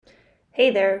Hey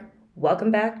there!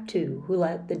 Welcome back to Who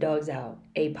Let the Dogs Out,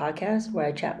 a podcast where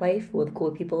I chat life with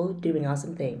cool people doing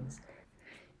awesome things.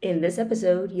 In this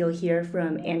episode, you'll hear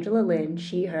from Angela Lin,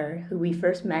 she, her, who we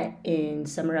first met in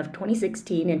summer of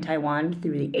 2016 in Taiwan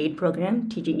through the AID program,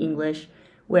 teaching English,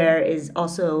 where is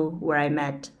also where I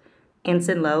met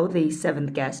Anson Lowe, the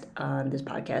seventh guest on this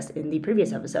podcast in the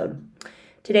previous episode.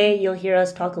 Today, you'll hear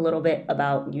us talk a little bit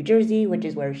about New Jersey, which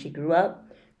is where she grew up,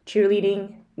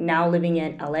 cheerleading, now living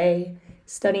in LA,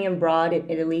 studying abroad in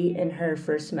Italy in her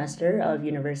first semester of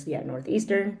university at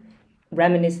Northeastern,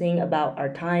 reminiscing about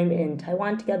our time in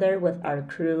Taiwan together with our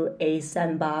crew A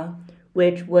Senba,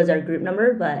 which was our group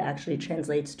number but actually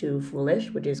translates to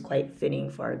foolish, which is quite fitting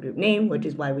for our group name, which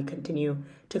is why we continue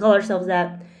to call ourselves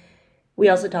that. We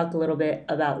also talked a little bit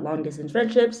about long distance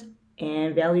friendships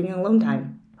and valuing alone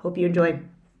time. Hope you enjoy.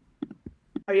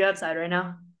 Are you outside right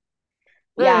now?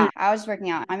 Yeah, I was working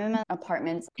out. I'm in my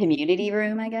apartment's community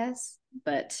room, I guess.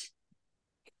 But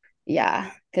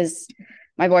yeah, because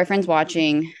my boyfriend's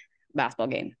watching a basketball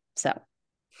game. So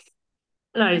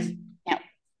Nice. can't,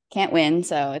 can't win.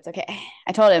 So it's okay.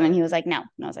 I told him and he was like, no.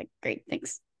 And I was like, great,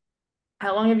 thanks.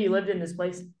 How long have you lived in this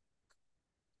place?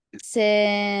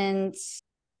 Since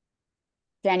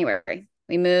January,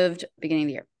 we moved beginning of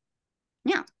the year.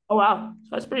 Yeah. Oh wow, so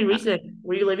that's pretty recent.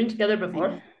 Were you living together I know.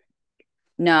 before?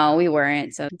 No, we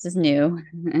weren't. So this is new.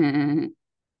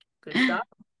 Good stuff.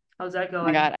 How's that Oh my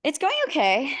going? God. It's going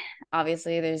okay.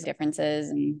 Obviously, there's differences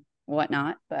and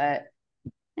whatnot, but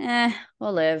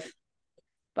we'll live.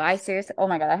 But I seriously, oh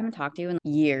my God, I haven't talked to you in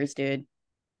years, dude.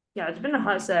 Yeah, it's been a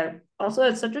hot set. Also,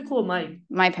 it's such a cool mic.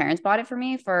 My parents bought it for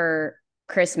me for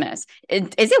Christmas. Is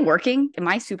it working? Am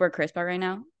I super crisp right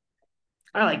now?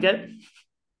 I like it.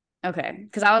 Okay.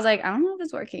 Because I was like, I don't know if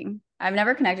it's working. I've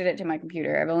never connected it to my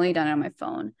computer. I've only done it on my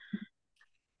phone.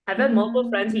 I've had multiple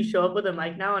friends who show up with a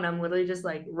mic now, and I'm literally just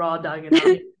like raw dogging out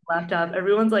my laptop.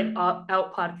 Everyone's like out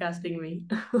podcasting me.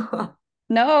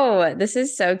 No, this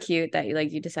is so cute that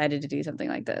you decided to do something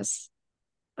like this.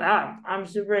 Yeah, I'm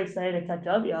super excited to catch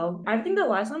up, yo. I think the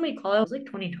last time we called was like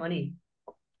 2020.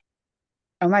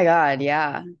 Oh my God,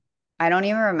 yeah. I don't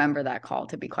even remember that call,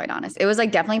 to be quite honest. It was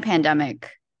like definitely pandemic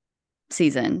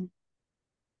season,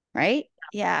 right?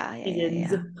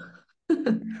 Begins.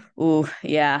 Ooh,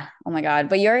 yeah. Oh my God.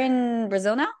 But you're in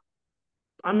Brazil now?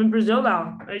 I'm in Brazil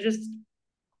now. I You're just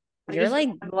like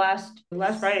arrived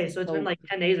last Friday, so it's been so like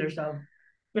 10 days or so.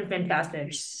 It's been you're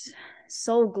fantastic.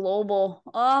 so global.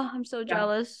 Oh, I'm so Yeah.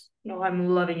 jealous. No, I'm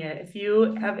loving it. If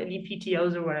you have any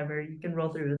PTOs or whatever, you can roll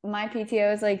through. My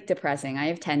PTO is like depressing. I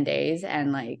have 10 days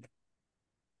and like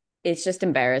it's just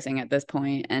embarrassing at this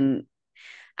point. And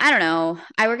I don't know.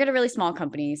 I work at a really small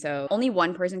company, so only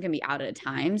one person can be out at a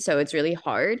time. So it's really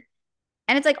hard.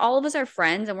 And it's like all of us are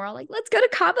friends and we're all like, let's go to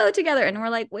Cabo together. And we're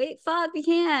like, wait, fuck, we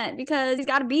can't because he's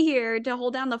got to be here to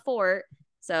hold down the fort.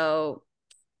 So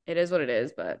it is what it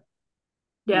is, but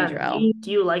Yeah. major L.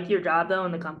 Do you like your job though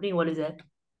in the company? What is it?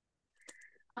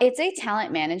 It's a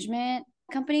talent management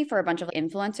company for a bunch of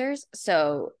influencers.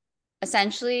 So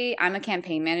essentially, I'm a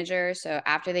campaign manager. So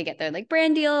after they get their like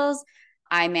brand deals,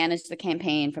 I manage the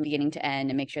campaign from beginning to end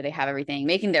and make sure they have everything,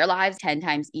 making their lives 10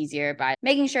 times easier by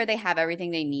making sure they have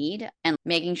everything they need and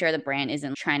making sure the brand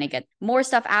isn't trying to get more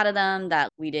stuff out of them that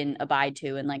we didn't abide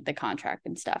to in like the contract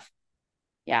and stuff.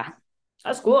 Yeah.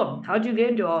 That's cool. How'd you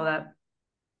get into all that?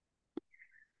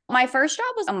 My first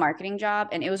job was a marketing job,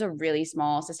 and it was a really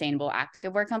small, sustainable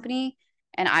activewear company.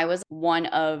 And I was one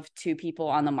of two people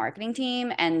on the marketing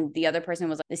team, and the other person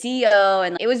was like the CEO,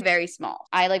 and it was very small.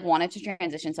 I like wanted to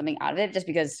transition something out of it just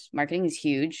because marketing is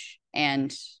huge,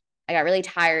 and I got really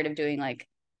tired of doing like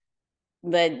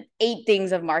the eight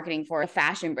things of marketing for a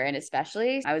fashion brand,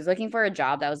 especially. I was looking for a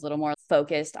job that was a little more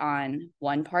focused on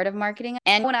one part of marketing.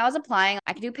 And when I was applying,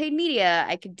 I could do paid media,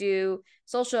 I could do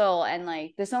social, and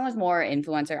like this one was more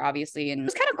influencer, obviously. And it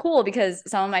was kind of cool because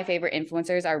some of my favorite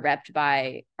influencers are repped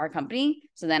by our company.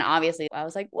 So then obviously I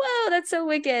was like, whoa, that's so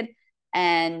wicked.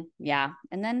 And yeah,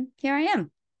 and then here I am.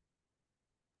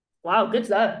 Wow, good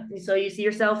stuff. So you see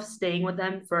yourself staying with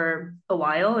them for a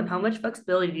while, and how much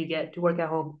flexibility do you get to work at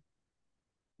home?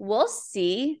 We'll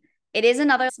see. It is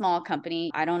another small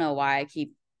company. I don't know why I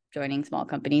keep joining small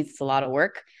companies. It's a lot of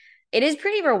work. It is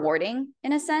pretty rewarding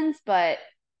in a sense, but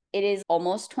it is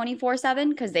almost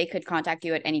 24/7 because they could contact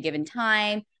you at any given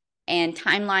time. And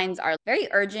timelines are very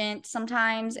urgent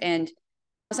sometimes. And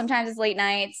sometimes it's late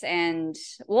nights, and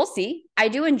we'll see. I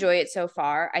do enjoy it so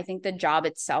far. I think the job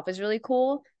itself is really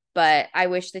cool, but I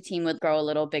wish the team would grow a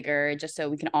little bigger just so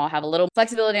we can all have a little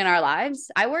flexibility in our lives.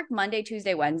 I work Monday,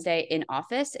 Tuesday, Wednesday in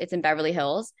office. It's in Beverly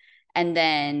Hills, and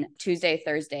then Tuesday,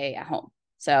 Thursday at home.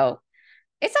 So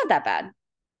it's not that bad.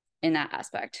 in that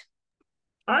aspect.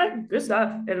 All right, good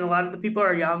stuff. And a lot of the people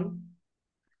are young.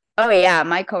 Oh yeah,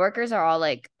 my coworkers are all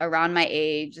like around my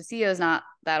age. The CEO is not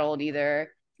that old either.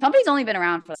 Company's only been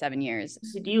around for 7 years.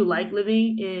 So do you like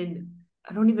living in,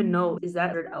 I don't even know, is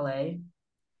that LA?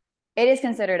 It is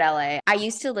considered LA. I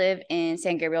used to live in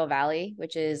San Gabriel Valley,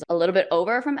 which is a little bit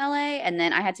over from LA. And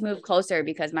then I had to move closer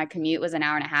because my commute was an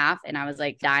hour and a half and I was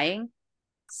like dying.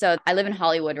 So I live in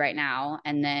Hollywood right now.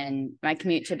 And then my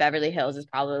commute to Beverly Hills is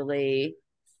probably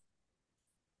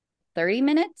 30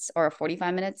 minutes or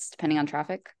 45 minutes, depending on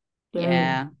traffic. Dang.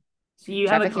 Yeah. So you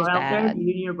have a Traffic here's car out there? Do bad.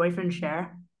 you and your boyfriend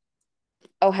share?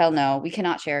 Oh, hell no. We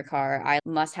cannot share a car. I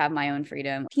must have my own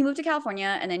freedom. He moved to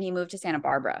California and then he moved to Santa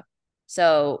Barbara.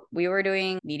 So we were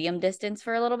doing medium distance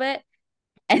for a little bit.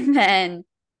 And then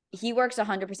he works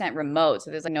 100% remote.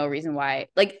 So there's like no reason why.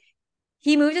 Like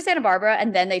he moved to Santa Barbara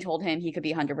and then they told him he could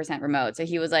be 100% remote. So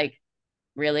he was like,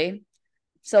 really?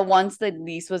 So once the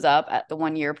lease was up at the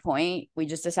 1 year point, we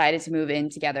just decided to move in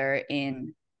together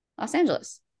in Los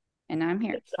Angeles. And now I'm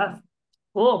here. Good stuff.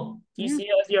 Cool. Do you Yeah. see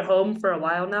it as your home for a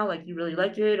while now? Like you really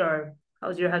like it, or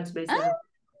how's your headspace Uh, now?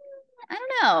 I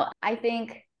don't know. I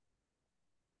think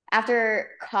after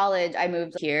college, I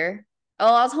moved here.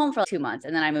 Oh, I was home for like 2 months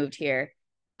and then I moved here.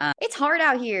 It's hard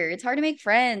out here. It's hard to make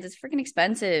friends. It's freaking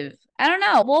expensive. I don't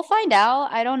know. We'll find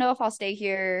out. I don't know if I'll stay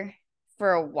here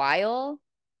for a while.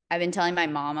 I've been telling my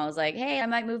mom, I was like, hey, I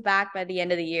might move back by the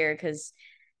end of the year because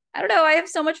I don't know. I have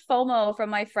so much FOMO from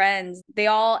my friends. They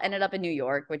all ended up in New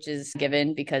York, which is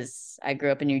given because I grew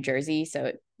up in New Jersey. So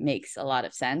it makes a lot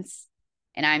of sense.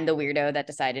 And I'm the weirdo that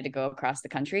decided to go across the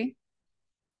country.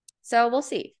 So we'll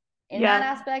see. In that Yeah,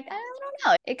 aspect, I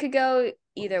don't know. It could go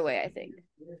either way, I think.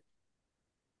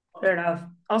 fair enough.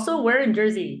 Also, we're in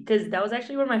Jersey because that was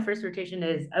actually where my first rotation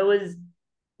is. I was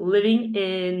living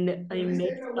in a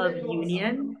mix of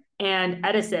Union and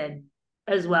Edison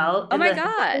as well. Oh And my the God.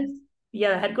 headquarters, yeah,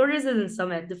 the headquarters is in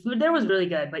Summit. The food there was really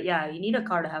good, but yeah, you need a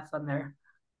car to have fun there.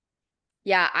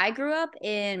 Yeah, I grew up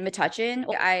in Metuchen.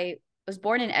 I was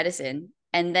born in Edison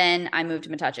and then I moved to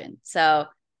Metuchen. So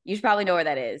you should probably know where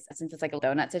that is since it's like a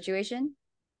donut situation.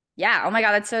 Yeah. Oh my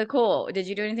God, that's so cool. Did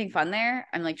you do anything fun there?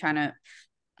 I'm like trying to,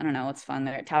 I don't know what's fun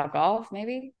there. Top golf,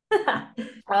 maybe?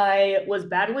 I was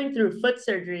battling through foot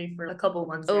surgery for a couple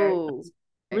months there. It Oh, was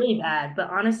really bad, but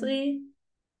honestly,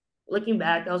 looking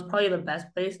back, that was probably the best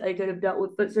place I could have dealt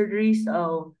with foot surgery.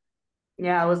 So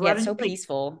yeah, I was yeah, it's loving so like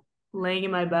peaceful. laying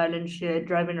in my bed and shit,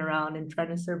 driving around and trying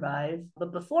to survive.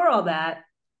 But before all that,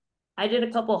 I did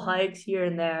a couple hikes here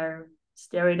and there.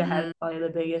 Stairway to Heaven, Mm. probably the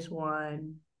biggest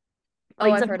one. Oh,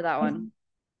 Played I've some heard of that tennis, one.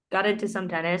 got into some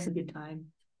tennis, a good time.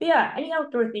 But yeah, any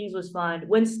outdoor things was fun.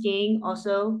 Went skiing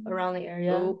also around the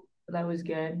area. Oh, So that was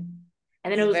good.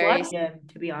 And then this it is was a very lot of gym,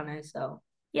 to be honest. So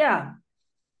yeah,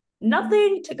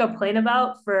 nothing to complain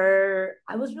about for,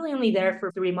 I was really only there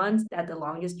for 3 months at the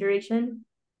longest duration,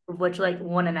 of which like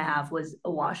 1.5 was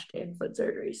a wash day and foot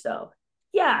surgery. So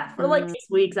yeah, for like mm, 6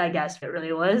 weeks, I guess it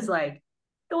really was like,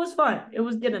 it was fun. It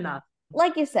was good enough.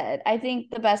 like you said, I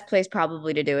think the best place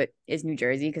probably to do it is New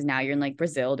Jersey because now you're in like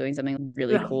Brazil doing something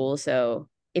really Yeah, cool. So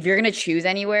if you're gonna choose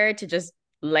anywhere to just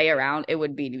lay around, it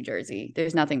would be New Jersey.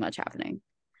 There's nothing much happening.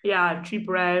 yeah, cheap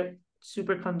rent,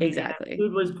 super convenient. Exactly.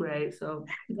 Food was great. So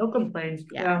no complaints.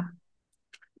 Yeah. Yeah.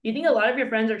 You think a lot of your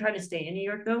friends are trying to stay in New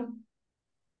York though?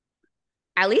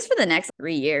 At least for the next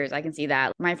 3 years, I can see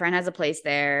that. My friend has a place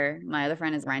there. My other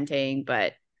friend is renting,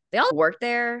 but they all work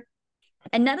there.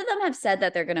 And none of them have said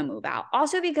that they're gonna move out.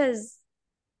 Also, because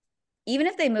even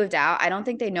if they moved out, I don't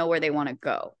think they know where they want to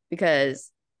go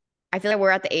because I feel like we're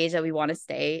at the age that we want to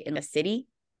stay in the city.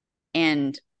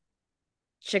 And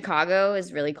Chicago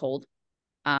is really cold.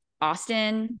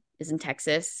 Austin is in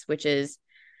Texas, which is,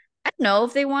 I don't know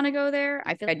if they want to go there.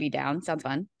 I feel like I'd be down. Sounds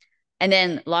fun. And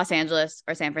then Los Angeles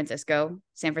or San Francisco.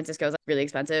 San Francisco is really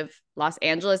expensive. Los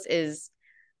Angeles is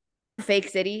a fake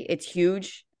city. It's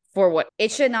huge for what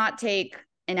it should not take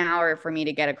an hour for me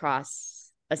to get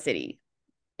across a city.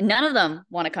 None of them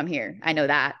want to come here. I know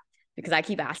that because I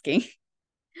keep asking.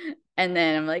 And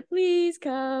then I'm like, please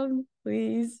come,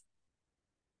 please.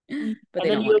 But And they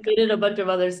then don't you want to come. omitted a bunch of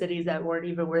other cities that weren't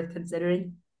even worth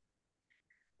considering.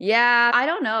 Yeah, I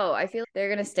don't know. I feel like they're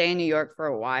gonna stay in New York for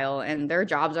a while and their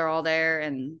jobs are all there.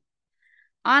 And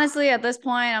honestly, at this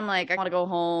point, I'm like, I want to go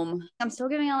home. I'm still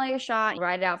giving LA a shot,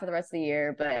 ride it out for the rest of the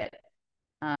year, but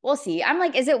we'll see. I'm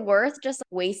like, is it worth just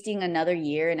wasting another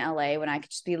year in LA when I could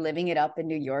just be living it up in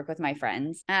New York with my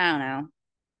friends? I don't know.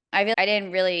 I feel like I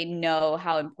didn't really know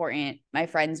how important my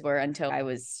friends were until I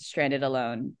was stranded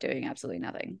alone doing absolutely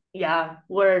nothing. Yeah,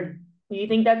 word. Do you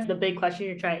think that's the big question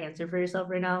you're trying to answer for yourself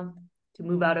right now? To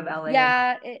move out of LA or not?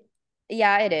 Yeah,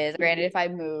 Yeah, it is. Granted, if I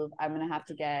move, I'm gonna have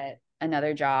to get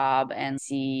another job and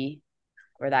see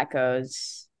where that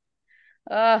goes.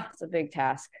 Oh, it's a big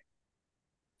task.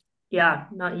 Yeah,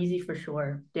 not easy for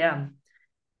sure. Damn.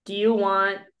 Do you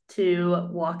want to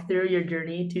walk through your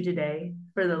journey to today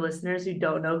for the listeners who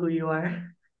don't know who you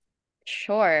are?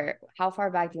 Sure. How far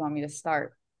back do you want me to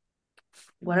start?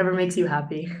 Whatever makes you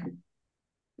happy.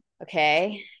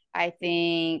 Okay. I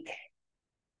think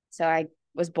so. I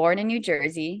was born in New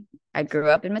Jersey. I grew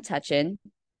up in Metuchen.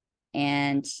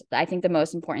 And I think the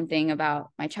most important thing about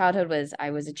my childhood was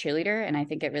I was a cheerleader. And I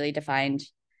think it really defined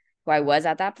who I was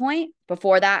at that point.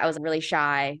 Before that, I was really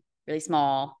shy, really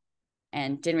small,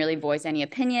 and didn't really voice any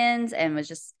opinions and was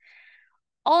just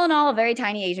all in all a very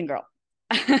tiny Asian girl.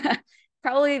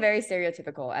 Probably very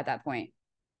stereotypical at that point.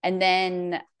 And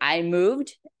then I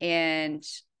moved, and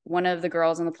one of the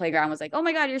girls on the playground was like, "Oh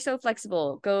my God, you're so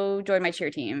flexible. Go join my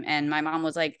cheer team." And my mom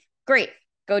was like, "Great,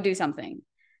 go do something."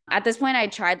 At this point, I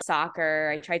tried soccer,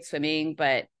 I tried swimming,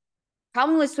 but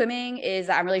problem with swimming is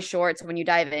I'm really short. So when you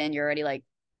dive in, you're already like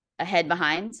a head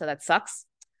behind. So that sucks.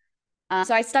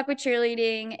 So I stuck with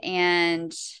cheerleading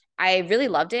and I really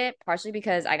loved it, partially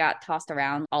because I got tossed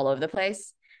around all over the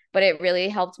place. But it really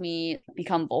helped me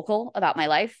become vocal about my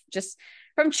life. Just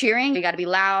from cheering, you got to be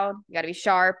loud, you got to be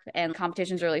sharp, and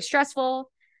competition's really stressful.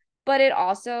 But it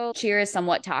also, cheer is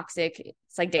somewhat toxic.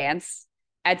 It's like dance.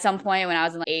 At some point when I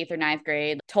was in like eighth or ninth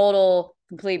grade, total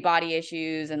complete body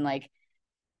issues and like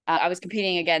I was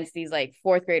competing against these like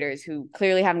fourth graders who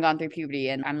clearly haven't gone through puberty.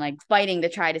 And I'm like fighting to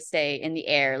try to stay in the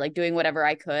air, like doing whatever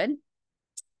I could.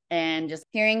 And just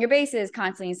hearing your bases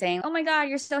constantly saying, "Oh my God,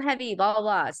 you're so heavy, blah, blah,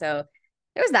 blah." So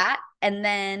there was that. And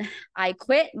then I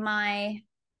quit my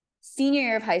senior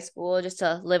year of high school just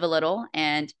to live a little.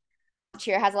 And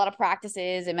cheer has a lot of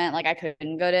practices. It meant like I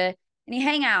couldn't go to any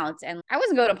hangouts and I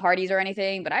wasn't going to parties or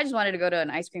anything, but I just wanted to go to an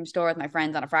ice cream store with my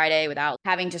friends on a Friday without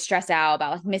having to stress out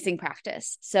about like missing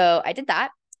practice. So I did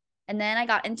that. And then I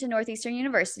got into Northeastern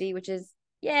University, which is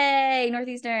yay,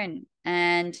 Northeastern.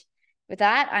 And with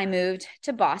that, I moved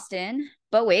to Boston.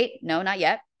 But wait, no, not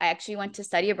yet. I actually went to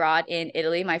study abroad in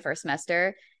Italy my first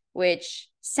semester, which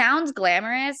sounds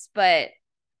glamorous, but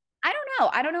I don't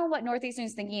know. I don't know what Northeastern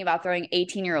is thinking about throwing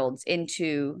 18-year-olds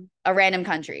into a random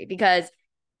country because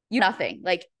you nothing.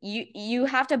 Like you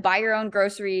have to buy your own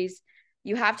groceries.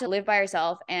 You have to live by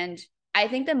yourself. And I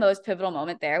think the most pivotal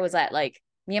moment there was that like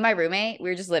me and my roommate, we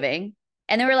were just living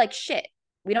and they were like, shit,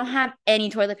 we don't have any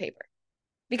toilet paper.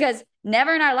 Because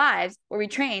never in our lives were we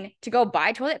trained to go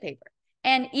buy toilet paper.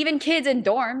 And even kids in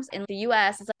dorms in the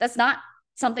US, it's like, that's not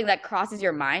something that crosses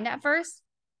your mind at first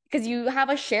because you have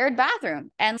a shared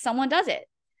bathroom and someone does it.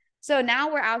 So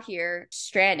now we're out here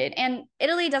stranded. And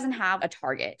Italy doesn't have a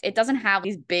Target. It doesn't have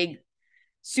these big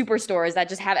superstores that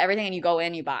just have everything and you go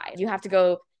in, you buy. You have to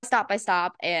go stop by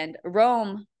stop. And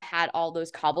Rome had all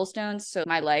those cobblestones. So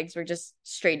my legs were just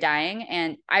straight dying.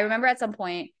 And I remember at some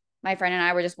point, my friend and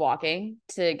I were just walking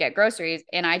to get groceries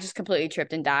and I just completely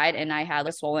tripped and died. And I had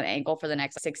a swollen ankle for the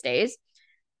next 6 days.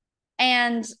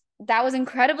 And that was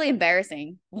incredibly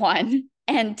embarrassing, one.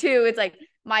 And two, it's like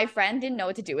my friend didn't know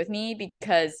what to do with me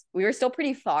because we were still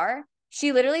pretty far.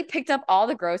 She literally picked up all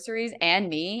the groceries and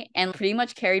me and pretty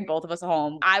much carried both of us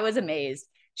home. I was amazed.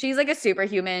 She's like a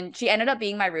superhuman. She ended up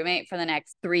being my roommate for the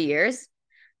next 3 years.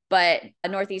 But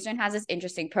Northeastern has this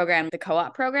interesting program, the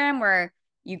co-op program, where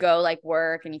you go like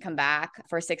work and you come back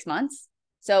for 6 months.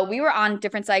 So we were on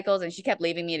different cycles and she kept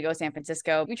leaving me to go to San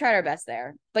Francisco. We tried our best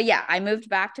there. But yeah, I moved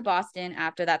back to Boston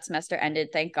after that semester ended,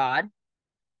 thank God.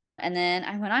 And then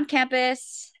I went on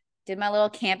campus, did my little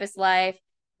campus life,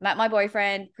 met my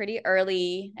boyfriend pretty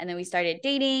early, and then we started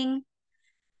dating.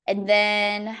 And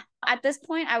then at this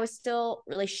point, I was still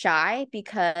really shy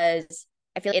because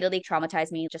I feel Italy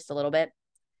traumatized me just a little bit.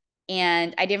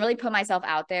 And I didn't really put myself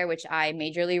out there, which I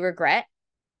majorly regret.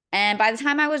 And by the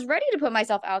time I was ready to put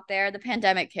myself out there, the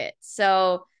pandemic hit.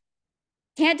 So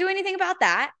can't do anything about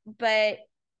that. But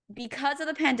because of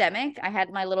the pandemic, I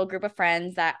had my little group of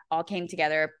friends that all came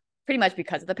together pretty much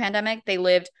because of the pandemic. They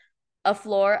lived a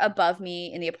floor above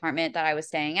me in the apartment that I was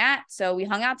staying at. So we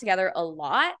hung out together a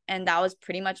lot. And that was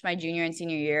pretty much my junior and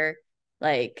senior year,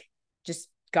 like just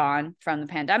gone from the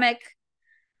pandemic.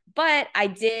 But I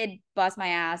did bust my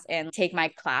ass and take my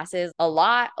classes a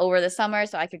lot over the summer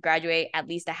so I could graduate at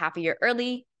least a half a year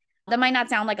early. That might not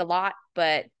sound like a lot,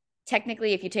 but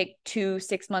technically, if you take 2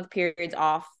 6-month periods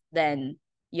off, then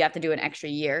you have to do an extra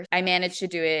year. I managed to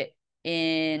do it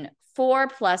in 4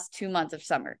 plus 2 months of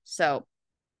summer. So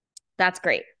that's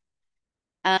great.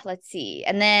 Let's see.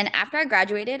 And then after I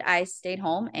graduated, I stayed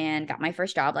home and got my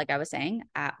first job, like I was saying,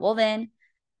 at Woolven.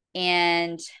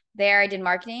 And there I did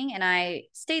marketing and I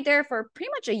stayed there for pretty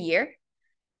much a year.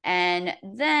 And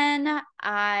then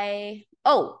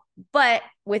but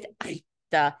with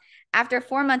the after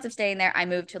 4 months of staying there, I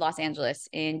moved to Los Angeles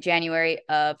in January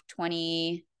of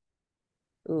 22,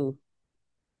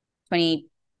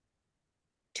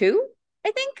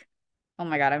 I think. Oh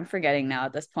my God, I'm forgetting now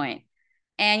at this point.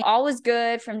 And all was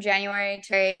good from January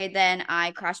to then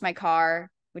I crashed my car,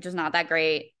 which was not that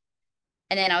great.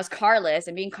 And then I was carless,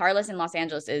 and being carless in Los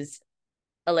Angeles is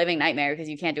a living nightmare because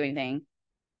you can't do anything.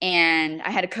 And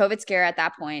I had a COVID scare at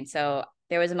that point. So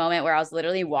there was a moment where I was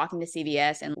literally walking to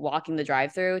CVS and walking the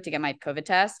drive through to get my COVID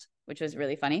test, which was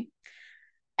really funny.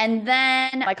 And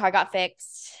then my car got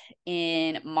fixed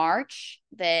in March.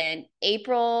 Then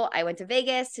April, I went to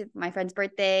Vegas for my friend's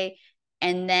birthday.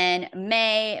 And then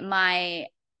May, my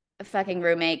fucking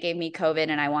roommate gave me COVID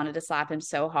and I wanted to slap him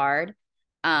so hard.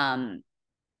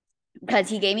 Because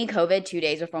he gave me COVID 2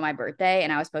 days before my birthday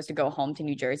and I was supposed to go home to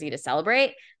New Jersey to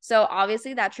celebrate. So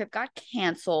obviously that trip got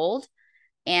canceled.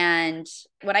 And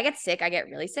when I get sick, I get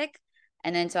really sick.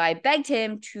 And then so I begged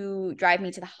him to drive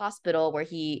me to the hospital where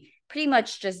he pretty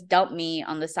much just dumped me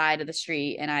on the side of the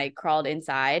street and I crawled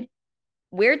inside.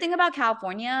 Weird thing about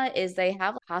California is they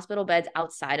have hospital beds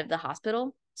outside of the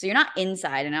hospital. So you're not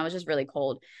inside. And I was just really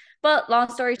cold. But long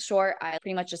story short, I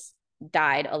pretty much just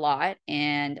died a lot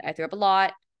and I threw up a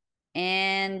lot.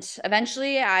 And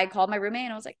eventually I called my roommate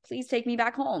and I was like, please take me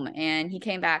back home. And he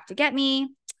came back to get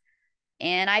me.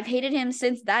 And I've hated him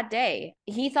since that day.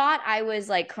 He thought I was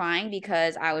like crying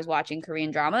because I was watching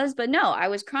Korean dramas, but no, I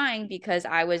was crying because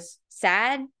I was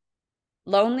sad,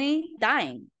 lonely,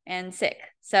 dying, and sick.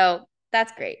 So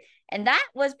that's great. And that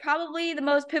was probably the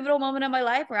most pivotal moment of my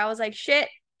life where I was like, shit,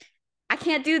 I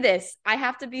can't do this. I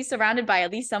have to be surrounded by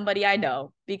at least somebody I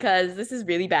know because this is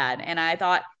really bad. And I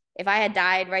thought if I had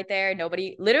died right there,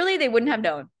 literally, they wouldn't have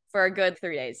known for a good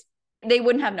 3 days. They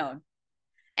wouldn't have known.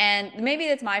 And maybe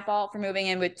it's my fault for moving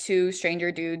in with two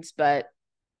stranger dudes, but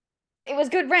it was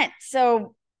good rent.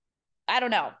 So I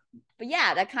don't know. But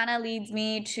yeah, that kind of leads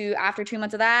me to after 2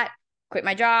 months of that, quit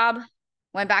my job,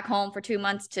 went back home for 2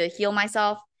 months to heal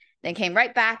myself, then came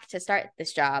right back to start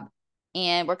this job.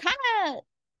 And we're kind of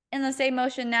in the same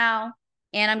motion now.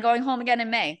 And I'm going home again in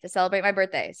May to celebrate my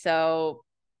birthday. So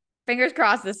fingers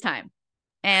crossed this time.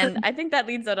 And I think that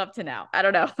leads it up to now. I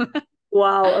don't know.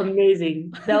 Wow,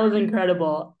 amazing. That was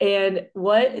incredible. And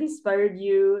what inspired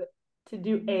you to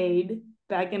do AID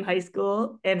back in high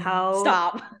school and how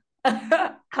Stop.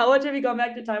 how much have you gone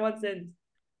back to Taiwan since?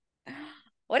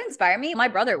 What inspired me? My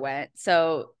brother went.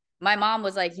 So my mom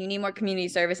was like, you need more community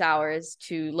service hours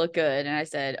to look good. And I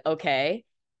said, okay.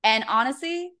 And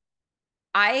honestly,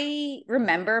 I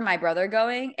remember my brother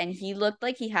going and he looked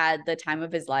like he had the time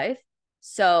of his life.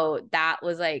 So that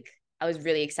was like, I was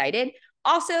really excited.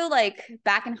 Also, like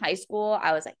back in high school,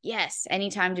 I was like, yes,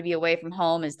 any time to be away from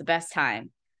home is the best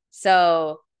time.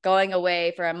 So going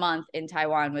away for a month in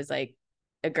Taiwan was like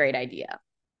a great idea.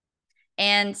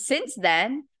 And since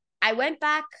then, I went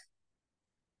back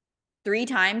 3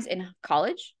 times in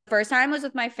college. First time was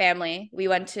with my family. We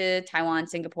went to Taiwan,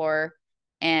 Singapore,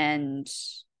 and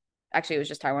actually it was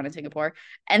just Taiwan and Singapore.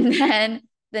 And then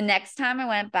the next time I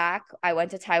went back, I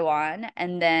went to Taiwan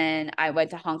and then I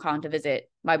went to Hong Kong to visit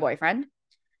my boyfriend.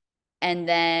 And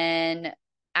then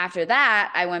after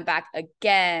that, I went back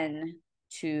again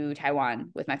to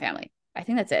Taiwan with my family. I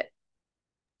think that's it.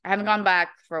 I haven't gone back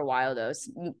for a while though,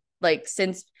 like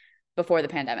since before the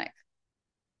pandemic.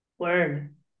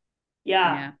 Word.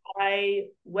 Yeah, Yeah. I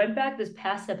went back this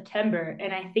past September,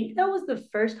 and I think that was the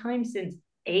first time since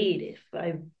AID, if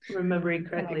I'm remembering Oh my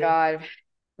correctly. God.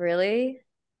 Really?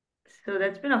 So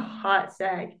that's been a hot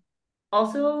sec.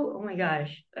 Also, oh my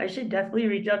gosh, I should definitely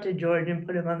reach out to George and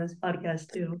put him on this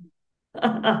podcast too.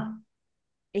 I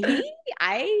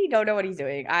don't know what he's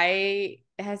doing. I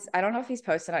don't know if he's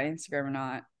posted on Instagram or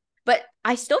not, but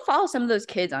I still follow some of those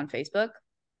kids on Facebook.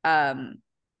 Um,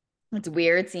 it's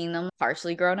weird seeing them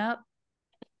partially grown up.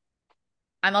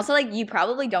 I'm also like, you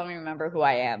probably don't remember who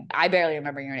I am. I barely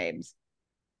remember your names.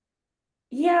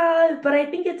 Yeah, but I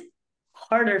think it's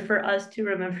harder for us to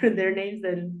remember their names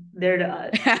than they're to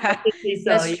us. Technically so,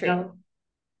 That's you true. know?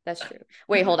 That's true.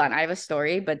 Wait, hold on. I have a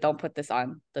story, but don't put this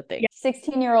on the thing. Yeah.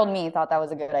 16-year-old me thought that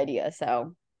was a good idea.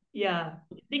 So, Yeah.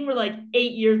 I think we're like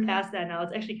 8 years past that now.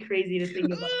 It's actually crazy to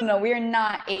think about. no, we are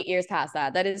not 8 years past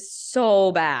that. That is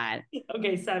so bad.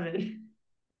 Okay, 7.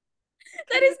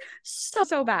 That is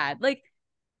so bad. Like,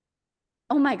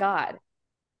 oh my God.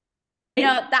 You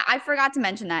know, that I forgot to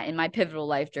mention that in my pivotal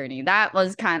life journey. That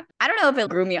was I don't know if it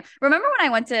grew me up. Remember when I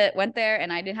went there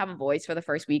and I didn't have a voice for the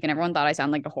first week and everyone thought I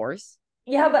sounded like a horse?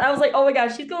 Yeah, but I was like, oh my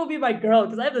gosh, she's gonna be my girl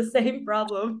because I have the same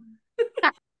problem.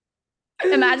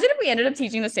 Imagine if we ended up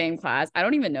teaching the same class. I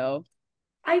don't even know.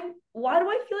 I why do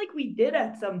I feel like we did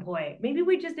at some point? Maybe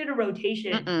we just did a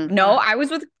rotation. Mm-mm. No, I was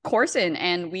with Corson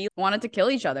and we wanted to kill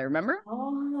each other. Remember?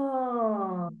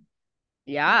 Oh,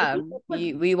 Yeah,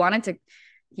 we wanted to.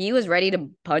 He was ready to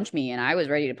punch me, and I was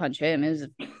ready to punch him.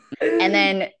 And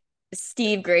then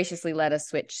Steve graciously let us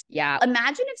switch. Yeah,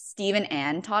 imagine if Steve and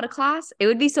Anne taught a class. It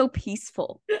would be so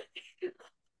peaceful.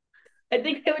 I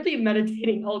think I would be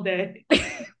meditating all day.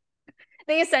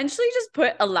 They essentially just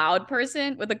put a loud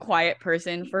person with a quiet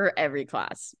person for every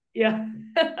class. Yeah,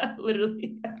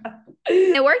 literally.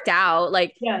 It worked out.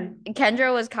 Like Yeah,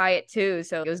 Kendra was quiet too,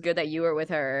 so it was good that you were with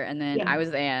her, and then yeah. I was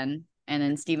with Anne, and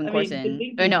then Stephen I mean, good Corson. Oh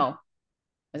thinking. no,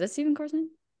 was it Stephen Corson?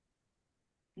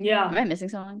 Am Yeah, I missing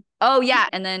someone? Oh yeah,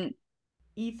 and then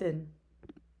Ethan.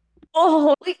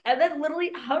 oh, And then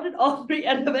literally, how did all three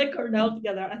end up at Cornell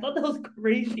together? I thought that was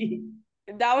crazy.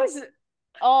 that was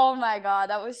oh my god,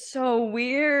 that was so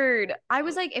weird. I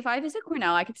was like, if I visit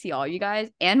Cornell, I could see all you guys.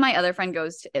 And my other friend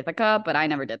goes to Ithaca, but I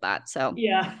never did that. So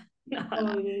Yeah. I don't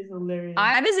No, know. it is hilarious.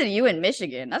 I visited you in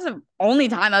Michigan. That's the only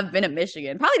time I've been in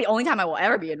Michigan. Probably the only time I will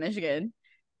ever be in Michigan.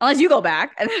 Unless you go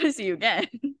back and then I see you again.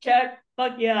 Check.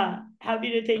 Fuck yeah.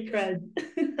 Happy to take cred.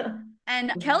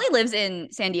 And Kelly lives in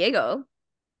San Diego.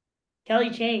 Kelly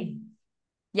Chain.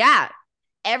 Yeah.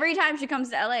 Every time she comes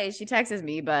to LA, she texts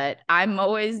me, but I'm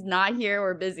always not here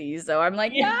or busy. So I'm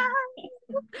like, Yeah.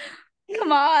 yeah,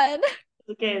 come on.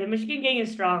 Okay, the Michigan gang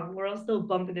is strong. We're all still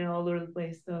bumping it all over the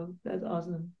place, so that's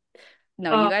awesome.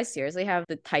 No, you guys seriously have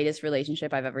the tightest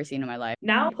relationship I've ever seen in my life.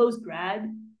 Now post grad,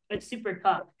 it's super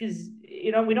tough because we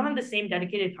don't have the same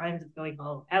dedicated times of going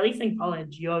home. At least in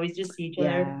college, you always just see each other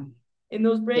Yeah. in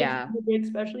those breaks, Yeah.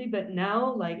 especially. But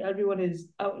now, like everyone is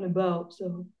out and about,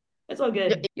 so it's all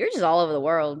good. You're just all over the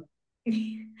world.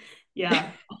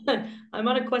 Yeah, I'm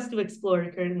on a quest to explore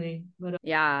currently, but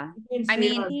Yeah. in I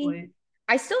Sweetheart mean, Point.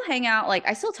 I still hang out, like,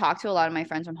 I still talk to a lot of my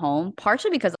friends from home,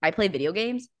 partially because I play video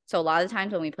games. So a lot of the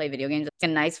times when we play video games, it's a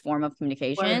nice form of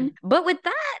communication. Or But with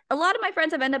that, a lot of my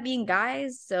friends have ended up being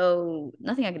guys. So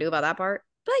nothing I can do about that part.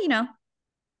 But,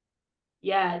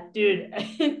 yeah, dude,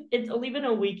 it's only been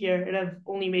a week here, and I've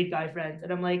only made guy friends,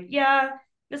 and I'm like, yeah,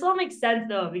 this all makes sense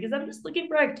though because I'm just looking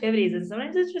for activities, and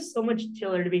sometimes it's just so much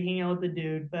chiller to be hanging out with the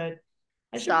dude, but.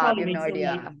 I should stop. probably You have make no some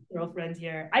like idea. girlfriends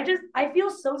here. I feel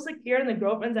so secure in the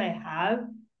girlfriends I have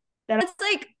that It's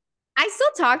like, I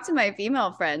still talk to my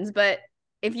female friends, but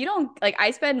if you don't, like,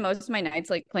 I spend most of my nights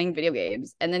like playing video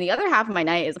games. And then the other half of my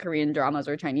night is Korean dramas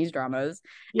or Chinese dramas.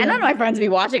 And none yeah, of my friends be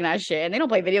watching that shit and they don't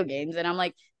play video games. And I'm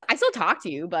like, I still talk to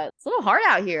you, but it's a little hard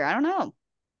out here. I don't know.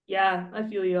 yeah, I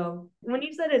feel you. When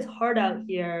you said it's hard out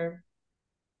here,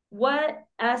 what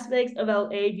aspects of LA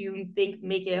do you think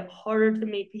make it harder to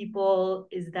meet people?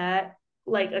 Is that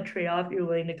like a trade-off you're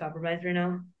willing to compromise right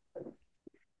now?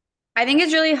 I think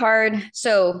it's really hard.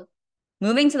 So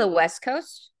moving to the West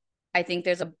Coast, I think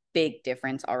there's a big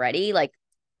difference already. Like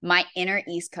my inner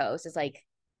East Coast is like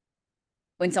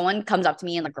when someone comes up to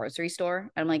me in the grocery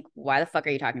store, I'm like, why the fuck are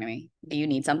you talking to me? Do you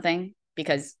need something?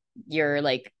 Because you're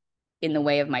like in the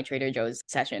way of my Trader Joe's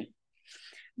session.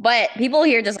 But people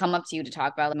here just come up to you to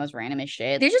talk about the most randomest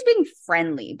shit. They're just being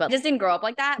friendly, but just didn't grow up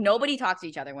like that. Nobody talks to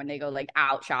each other when they go like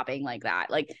out shopping like that.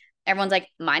 Like everyone's like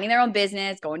minding their own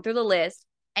business, going through the list.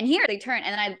 And here they turn,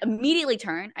 and then I immediately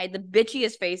turn. I had the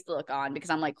bitchiest face to look on because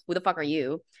I'm like, who the fuck are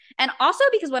you? And also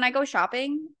because when I go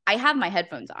shopping, I have my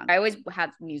headphones on. I always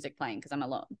have music playing because I'm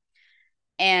alone.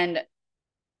 And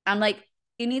I'm like,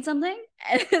 you need something?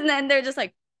 And then they're just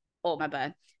like, oh, my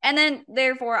bad. And then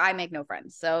therefore I make no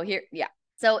friends. So here, yeah.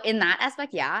 So in that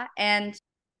aspect, yeah. And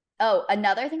oh,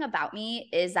 another thing about me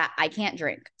is that I can't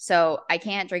drink. So I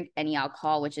can't drink any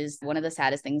alcohol, which is one of the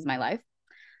saddest things in my life.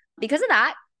 Because of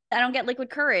that, I don't get liquid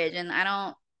courage and I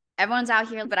don't, everyone's out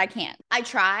here, but I can't. I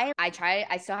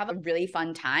still have a really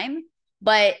fun time,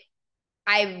 but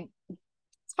it's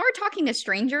hard talking to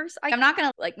strangers. I'm not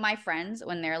gonna like my friends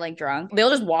when they're like drunk, they'll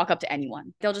just walk up to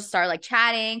anyone. They'll just start like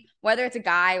chatting, whether it's a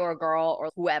guy or a girl or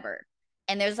whoever.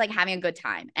 And they're just like having a good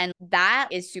time. And that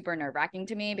is super nerve-wracking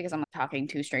to me because I'm talking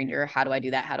to a stranger. How do I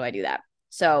do that? How do I do that?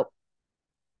 So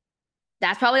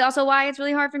that's probably also why it's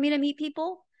really hard for me to meet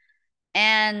people.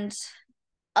 And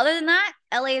other than that,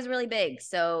 LA is really big.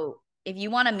 So if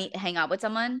you want to hang out with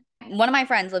someone, one of my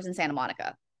friends lives in Santa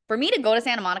Monica. For me to go to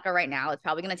Santa Monica right now, it's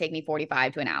probably going to take me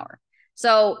 45 to an hour.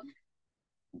 So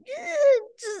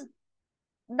just,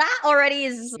 that already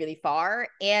is really far.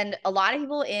 And a lot of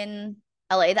people in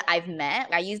LA that I've met,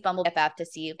 I use Bumble BFF to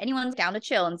see if anyone's down to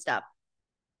chill and stuff.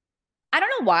 I don't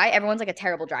know why everyone's like a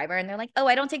terrible driver and they're like, oh,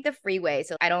 I don't take the freeway.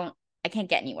 So I don't I can't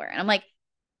get anywhere. And I'm like,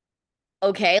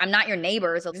 okay, I'm not your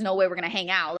neighbor, so there's no way we're going to hang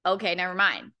out. Okay, never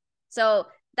mind. So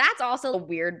that's also a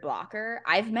weird blocker.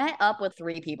 I've met up with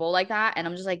 3 people like that. And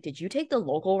I'm just like, did you take the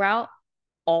local route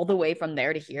all the way from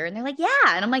there to here? And they're like, yeah.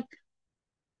 And I'm like,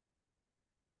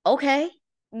 okay,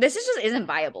 this is just isn't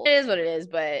viable. It is what it is,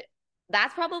 but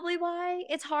that's probably why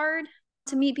it's hard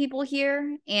to meet people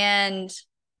here. And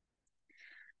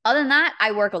other than that,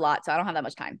 I work a lot, so I don't have that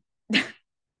much time.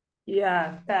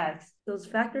 Yeah, facts. Those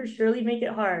factors surely make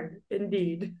it hard,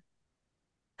 indeed.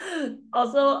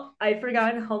 Also, I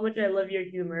forgot how much I love your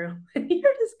humor when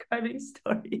you're describing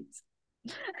stories.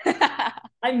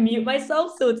 I mute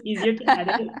myself so it's easier to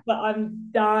edit, but I'm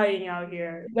dying out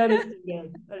here. That is too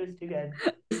good. That is too good.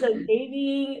 So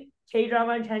dating, K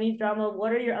drama, and Chinese drama,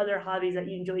 what are your other hobbies that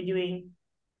you enjoy doing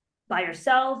by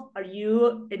yourself? Are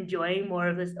you enjoying more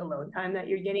of this alone time that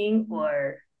you're getting,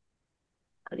 or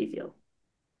how do you feel?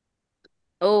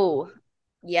 Oh,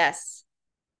 yes.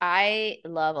 I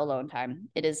love alone time.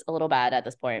 It is a little bad at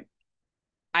this point.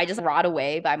 I just rot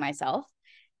away by myself.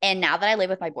 And now that I live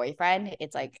with my boyfriend,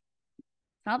 it's like,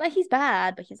 not that he's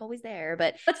bad, but he's always there.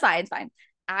 But it's fine. It's fine.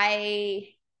 I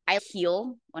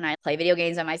heal when I play video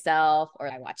games by myself or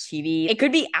I watch TV. It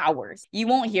could be hours. You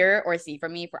won't hear or see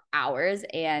from me for hours.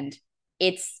 And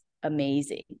it's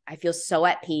amazing. I feel so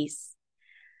at peace.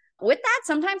 With that,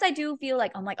 sometimes I do feel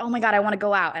like, I'm like, oh my God, I want to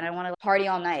go out and I want to party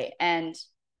all night. And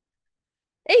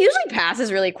it usually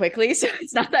passes really quickly. So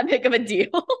it's not that big of a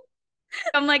deal.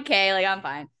 I'm like, okay, like I'm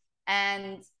fine.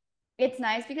 And it's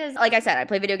nice because, like I said, I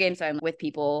play video games, so I'm with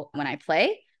people when I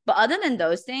play. But other than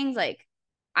those things, like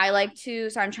so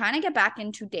I'm trying to get back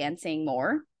into dancing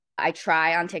more. I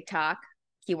try on TikTok,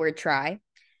 keyword try.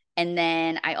 And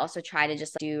then I also try to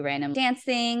just do random dance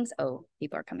things. Oh,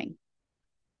 people are coming.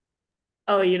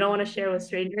 Oh, you don't want to share with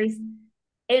strangers?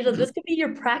 Angel, this could be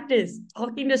your practice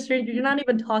talking to strangers. You're not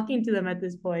even talking to them at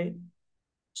this point.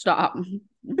 Stop.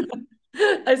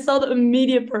 I saw the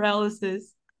immediate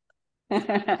paralysis.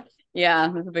 Yeah,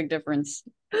 there's a big difference.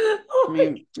 Oh I my,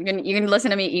 mean, you can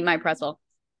listen to me eat my pretzel.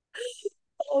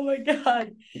 oh my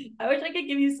God. I wish I could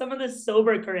give you some of the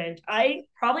sober courage. I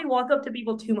probably walk up to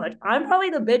people too much. I'm probably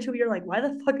the bitch who you're like, why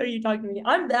the fuck are you talking to me?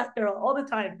 I'm that girl all the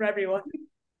time for everyone.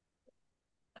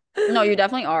 No, you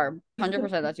definitely are. 100%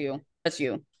 that's you. That's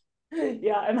you.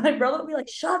 Yeah, and my brother would be like,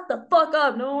 "Shut the fuck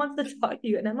up! No one wants to talk to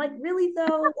you." And I'm like, "Really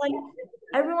though? Like,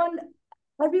 everyone,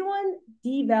 everyone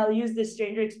devalues this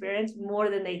stranger experience more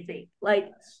than they think. Like,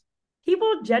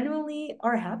 people genuinely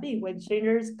are happy when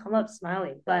strangers come up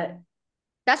smiling, but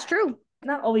That's true.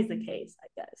 not always the case,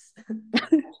 I guess.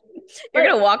 You're But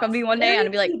gonna walk up to me one day very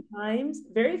and be like, few times,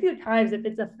 very few times, if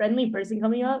it's a friendly person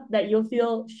coming up, that you'll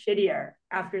feel shittier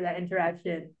after that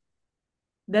interaction,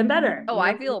 then better, oh,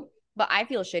 you know? but I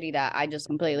feel shitty that I just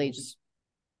completely just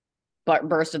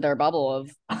bursted their bubble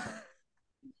of.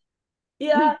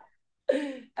 Yeah,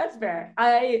 that's fair.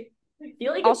 I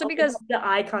feel like it's Also always because, the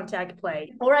eye contact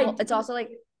play. Or I well, it's do. also like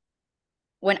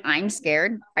when I'm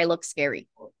scared, I look scary.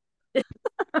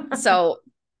 So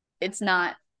it's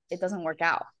not, it doesn't work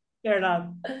out. Fair enough.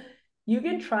 You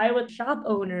can try with shop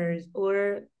owners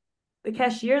or the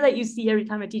cashier that you see every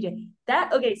time at TJ.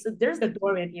 That okay, so there's the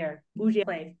doorman here, bougie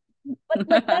place. But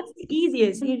like that's the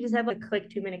easiest. You just have a quick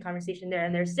 2 minute conversation there,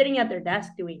 and they're sitting at their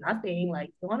desk doing nothing.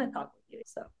 Like they want to talk with you.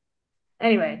 So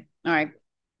anyway, All right.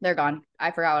 They're gone.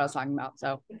 I forgot what I was talking about.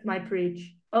 So, it's my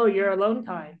preach. Oh, your alone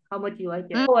time. How much you like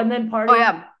it? mm, Oh, and then oh, party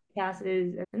yeah.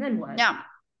 passes, and then what? Yeah.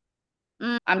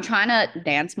 I'm trying to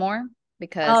dance more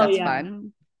because Oh that's yeah.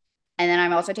 fun. And then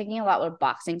I'm also taking a lot of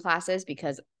boxing classes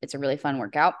because it's a really fun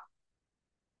workout.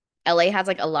 LA has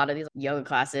like a lot of these yoga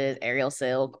classes, aerial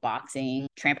silk, boxing,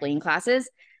 trampoline classes.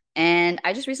 And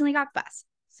I just recently got class.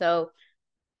 So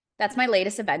that's my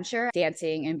latest adventure,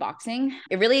 dancing and boxing.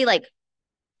 It really like,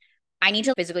 I need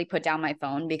to physically put down my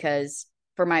phone because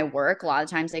for my work, a lot of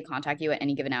times they contact you at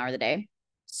any given hour of the day.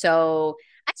 So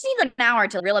I just need an hour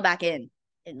to reel it back in,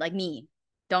 like me.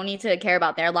 Don't need to care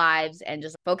about their lives and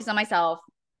just focus on myself.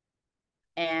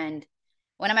 And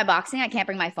when I'm at boxing, I can't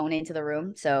bring my phone into the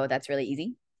room. So that's really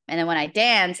easy. And then when I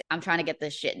dance, I'm trying to get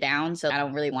this shit down. So I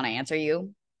don't really want to answer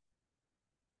you.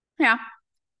 Yeah,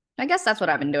 I guess that's what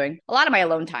I've been doing. A lot of my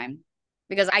alone time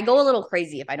because I go a little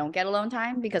crazy if I don't get alone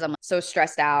time because I'm so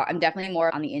stressed out. I'm definitely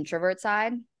more on the introvert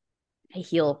side. I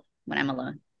heal when I'm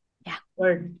alone. Yeah.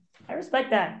 Word. I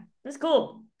respect that. That's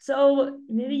cool. So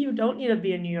maybe you don't need to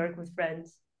be in New York with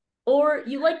friends. Or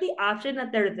you like the option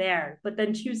that they're there, but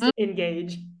then choose to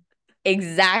engage.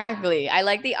 Exactly. I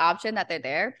like the option that they're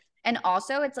there. And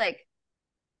also, it's like,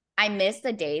 I miss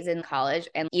the days in college.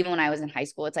 And even when I was in high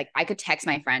school, it's like I could text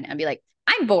my friend and be like,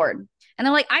 I'm bored. And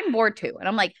they're like, I'm bored too. And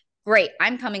I'm like, great,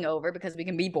 I'm coming over because we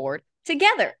can be bored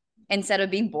together instead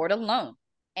of being bored alone.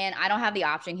 And I don't have the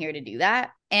option here to do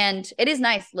that. And it is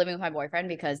nice living with my boyfriend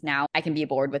because now I can be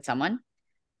bored with someone.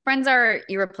 Friends are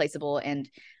irreplaceable. And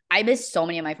I miss so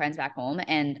many of my friends back home.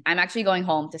 And I'm actually going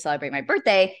home to celebrate my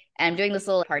birthday. And I'm doing this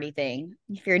little party thing.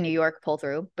 If you're in New York, pull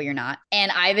through, but you're not. And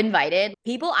I've invited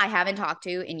people I haven't talked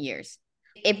to in years.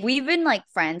 If we've been like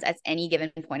friends at any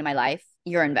given point in my life,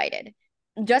 you're invited.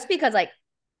 Just because like,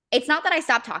 it's not that I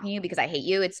stopped talking to you because I hate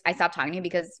you. It's I stopped talking to you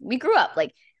because we grew up.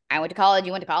 Like I went to college,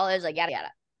 you went to college, like yada,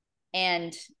 yada.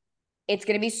 And it's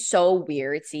going to be so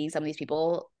weird seeing some of these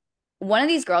people. One of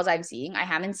these girls I'm seeing, I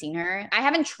haven't seen her. I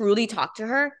haven't truly talked to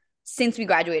her since we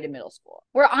graduated middle school.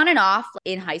 We're on and off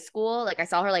in high school. Like I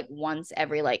saw her like once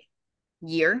every like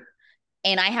year.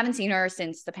 And I haven't seen her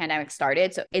since the pandemic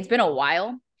started. So it's been a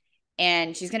while.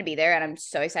 And she's going to be there. And I'm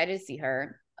so excited to see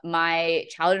her. My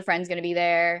childhood friend's going to be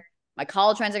there. My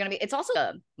college friends are going to be. It's also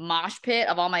a mosh pit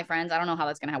of all my friends. I don't know how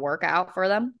that's going to work out for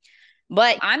them.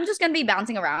 But I'm just gonna be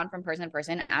bouncing around from person to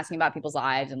person, asking about people's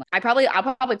lives, and like,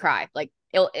 I'll probably cry. Like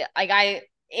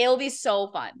it'll be so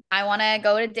fun. I want to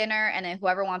go to dinner, and then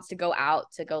whoever wants to go out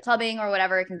to go clubbing or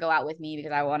whatever can go out with me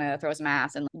because I want to throw some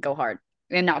ass and go hard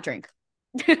and not drink.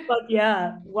 But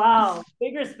yeah, wow,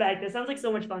 big respect. That sounds like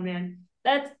so much fun, man.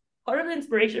 That's part of the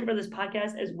inspiration for this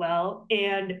podcast as well.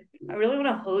 And I really want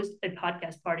to host a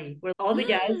podcast party where all the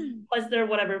guys plus their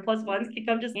whatever plus ones can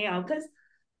come just hang out because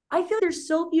I feel there's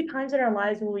so few times in our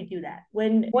lives when we do that.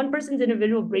 When one person's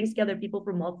individual brings together people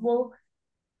from multiple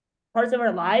parts of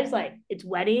our lives, like it's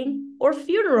wedding or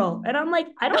funeral. And I'm like,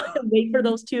 I don't have to wait for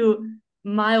those two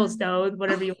milestones,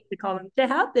 whatever you want to call them, to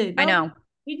happen. I know.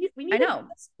 We need I to know. do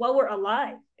this while we're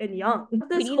alive and young.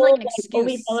 This We need whole like an like,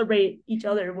 only excuse. celebrate each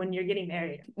other when you're getting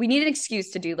married. We need an excuse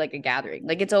to do like a gathering.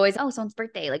 Like it's always, oh, someone's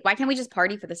birthday. Like why can't we just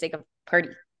party for the sake of party?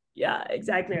 Yeah,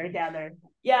 exactly. Or gather.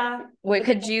 Yeah. Wait,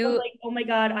 could you? Like, oh my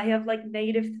God, I have like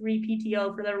 -3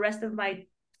 PTO for the rest of my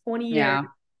 20 years.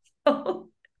 Yeah.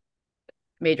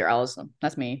 Major Allison.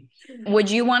 That's me.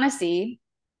 Would you want to see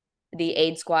the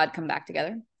AIDS squad come back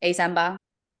together? ASAMBA?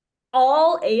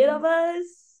 All 8 of us?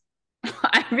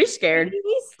 I'd be scared. Maybe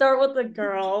we start with the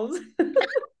girls.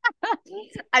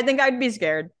 I think I'd be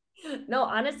scared. No,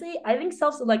 honestly, I think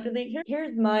self-selectively.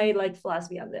 Here's my like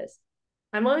philosophy on this.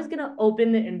 I'm always gonna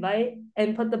open the invite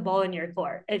and put the ball in your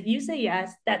court. If you say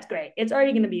yes, that's great. It's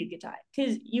already gonna be a good time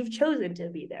because you've chosen to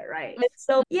be there, right? And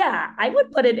so yeah, I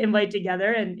would put an invite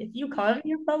together, and if you come,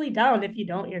 you're probably down. If you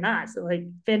don't, you're not. So like,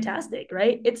 fantastic,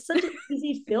 right? It's such an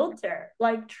easy filter.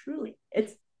 Like truly,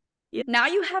 it's. Now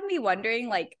you have me wondering,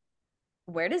 like,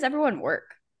 where does everyone work?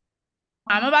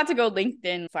 I'm about to go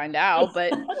LinkedIn find out,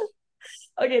 but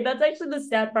okay, that's actually the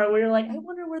sad part where you're like, I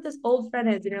wonder where this old friend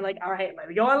is. And you're like, all right, let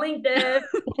me go on LinkedIn.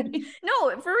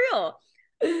 no, for real.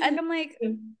 And I'm like,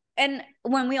 and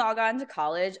when we all got into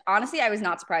college, honestly, I was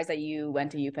not surprised that you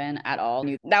went to UPenn at all.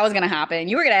 That was going to happen.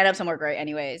 You were going to end up somewhere great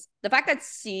anyways. The fact that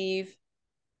Steve,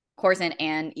 Corson,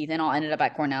 and Ethan all ended up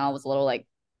at Cornell was a little like,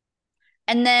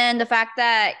 and then the fact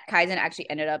that Kaizen actually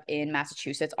ended up in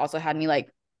Massachusetts also had me like,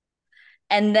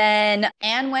 and then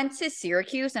Anne went to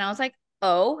Syracuse and I was like,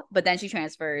 oh, but then she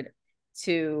transferred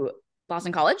to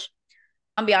Boston College.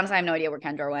 I'll be honest, I have no idea where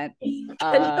Kendra went.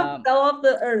 Kendra fell off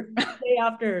the earth the day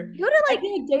after. You know, like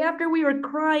the day after we were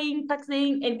crying,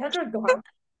 texting, and Kendra gone.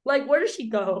 Like, where did she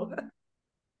go?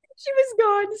 She was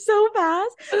gone so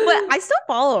fast. But I still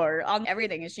follow her on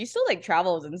everything, and she still like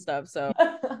travels and stuff. So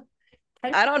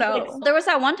I don't know. There was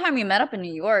that one time we met up in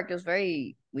New York. It was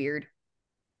very weird.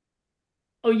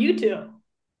 Oh, you two?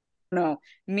 No,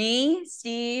 me,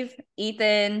 Steve,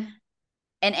 Ethan,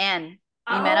 and Anne.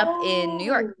 We met up in New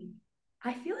York.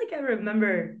 I feel like I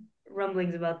remember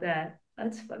rumblings about that.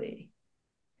 That's funny.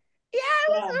 Yeah,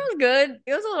 it was good.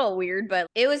 It was a little weird, but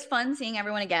it was fun seeing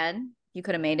everyone again. You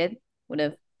could have made it. Would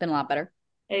have been a lot better.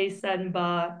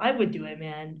 ASAMBA. I would do it,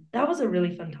 man. That was a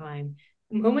really fun time.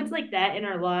 Moments like that in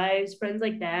our lives, friends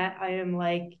like that, I am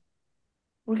like,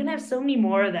 we're going to have so many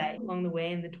more of that along the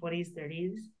way in the 20s,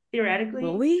 30s. Theoretically.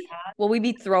 Will we? Yeah. Will we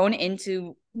be thrown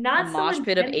into not a mosh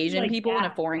pit of Asian like people that, in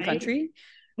a foreign country?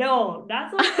 No,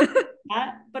 not so like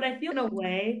that. But I feel in a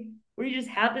way where you just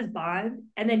have this bond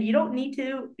and then you don't need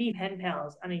to be pen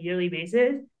pals on a yearly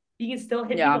basis. You can still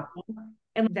hit people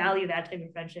and value that type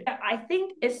of friendship. I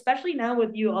think, especially now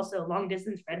with you also long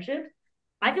distance friendships,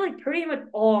 I feel like pretty much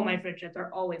all my friendships are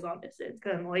always long distance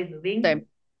because I'm always moving. Same.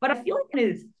 But I feel like it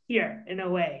is here in a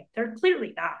way. They're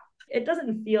clearly not. It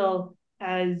doesn't feel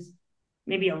as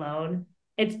maybe alone.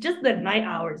 It's just the night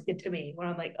hours get to me when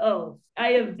I'm like, oh, I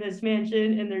have this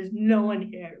mansion and there's no one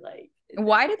here. Like,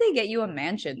 why did they get you a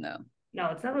mansion though? No,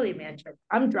 it's not really a mansion.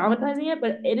 I'm dramatizing it,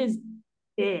 but it is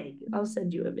big. I'll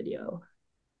send you a video.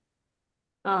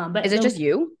 Is But it just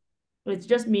you? it's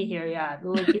just me here. Yeah, the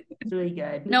location is really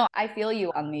good. No, I feel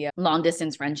you on the long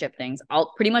distance friendship things.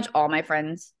 All pretty much all my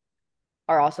friends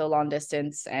are also long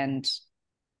distance, and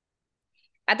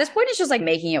at this point, it's just like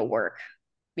making it work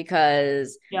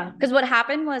because Yeah, what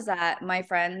happened was that my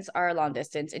friends are long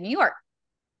distance in New York,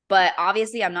 but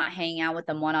obviously I'm not hanging out with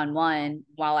them one on one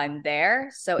while I'm there,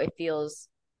 so it feels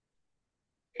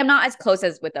I'm not as close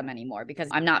as with them anymore because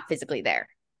I'm not physically there,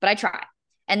 but I try.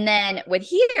 And then with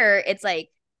here, it's like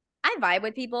I vibe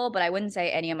with people, but I wouldn't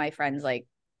say any of my friends like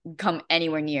come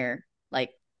anywhere near like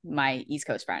my East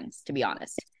Coast friends, to be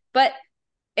honest. But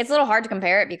it's a little hard to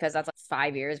compare it because that's like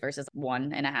 5 years versus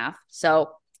 1.5.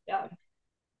 So yeah,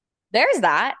 there's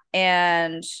that.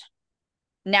 And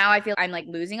now I feel I'm like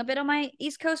losing a bit of my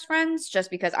East Coast friends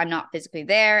just because I'm not physically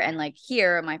there. And like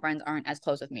here, my friends aren't as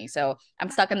close with me. So I'm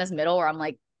stuck in this middle where I'm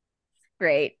like,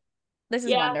 great, this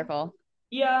is yeah, wonderful.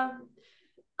 yeah.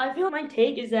 I feel my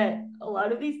take is that a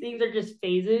lot of these things are just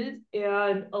phases,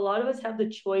 and a lot of us have the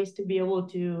choice to be able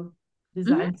to Mm-hmm.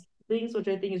 design things, which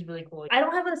I think is really cool. I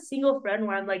don't have a single friend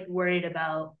where I'm like worried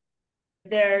about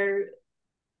their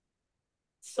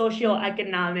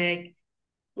socioeconomic,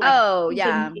 like Oh, the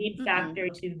yeah. main Mm-mm. factor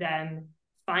to them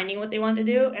finding what they want to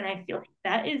do. And I feel like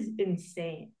that is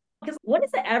insane. Because what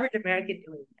is the average American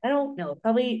doing? I don't know.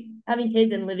 Probably having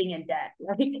kids and living in debt,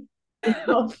 right?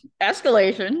 So,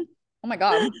 Escalation. Oh my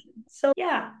God. so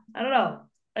yeah, I don't know.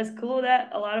 It's cool that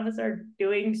a lot of us are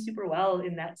doing super well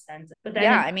in that sense. But then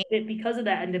Yeah. I mean, because of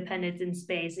that independence in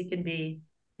space, it can be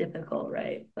difficult,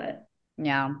 right? But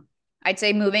yeah. I'd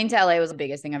say moving to LA was the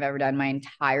biggest thing I've ever done my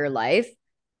entire life.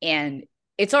 And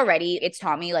it's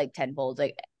taught me like tenfold.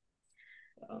 Like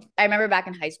I remember back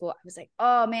in high school, I was like,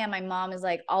 oh man, my mom is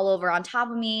like all over on top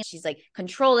of me. She's like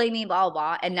controlling me, blah, blah,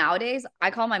 blah. And nowadays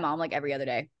I call my mom like every other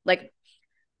day. Like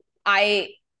I,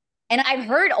 and I've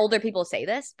heard older people say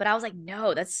this, but I was like,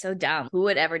 no, that's so dumb. Who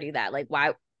would ever do that? Like,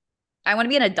 why? I want to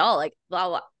be an adult. Like, blah,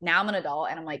 blah. Now I'm an adult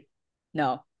and I'm like,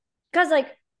 no. Cause like,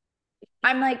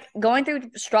 I'm like going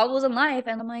through struggles in life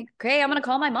and I'm like, okay, I'm going to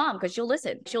call my mom because she'll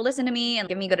listen. She'll listen to me and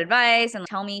give me good advice and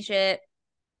tell me shit.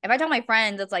 If I tell my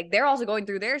friends, it's like they're also going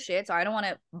through their shit, so I don't want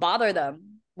to bother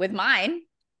them with mine.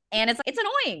 And it's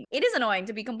annoying. It is annoying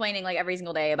to be complaining like every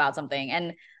single day about something,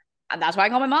 and that's why I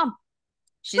call my mom.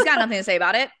 She's got nothing to say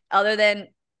about it other than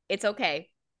it's okay.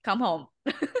 Come home.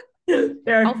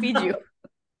 fair I'll feed enough. you.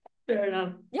 Fair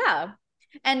enough. Yeah.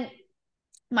 And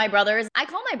my brothers, I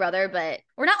call my brother, but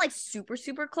we're not like super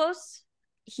super close.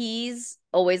 He's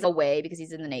always away because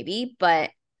he's in the Navy,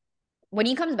 but when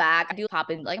he comes back, I do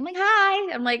pop in like I'm like,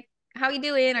 "Hi." I'm like, "How you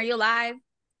doing? Are you alive?"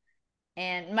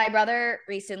 And my brother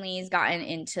recently has gotten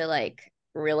into like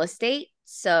real estate.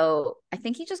 So I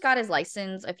think he just got his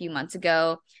license a few months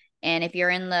ago. And if you're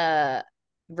in the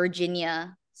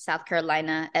Virginia, South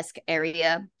Carolina esque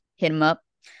area, hit him up.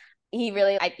 He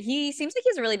seems like he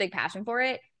has a really big passion for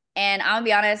it. And I'm gonna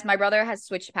be honest, my brother has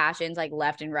switched passions like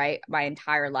left and right my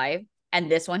entire life. And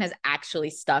this one has actually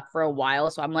stuck for a while.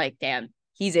 So I'm like, damn,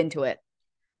 he's into it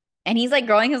and he's like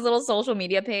growing his little social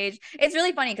media page. It's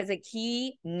really funny because like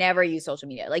he never used social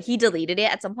media. Like he deleted it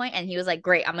at some point and he was like,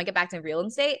 great, I'm gonna get back to real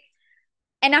estate.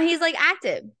 And now he's like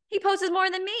active. He posts more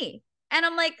than me. And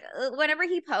I'm like, whenever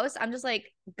he posts, I'm just like,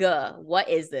 guh, what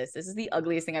is this? This is the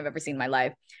ugliest thing I've ever seen in my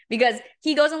life. Because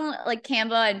he goes on like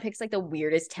Canva and picks like the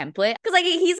weirdest template. Cause like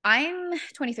I'm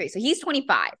 23, so he's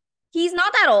 25. He's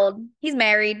not that old. He's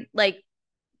married, like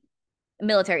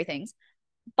military things,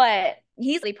 but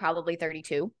he's like probably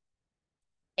 32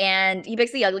 and he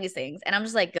picks the ugliest things. And I'm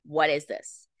just like, what is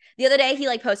this? The other day, he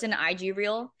like posted an IG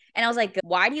reel, and I was like,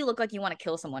 why do you look like you want to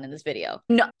kill someone in this video?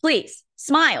 No, please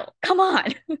smile. Come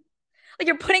on. Like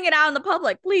you're putting it out in the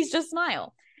public. Please just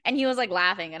smile. And he was like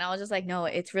laughing. And I was just like, no,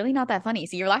 it's really not that funny.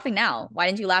 So you're laughing now. Why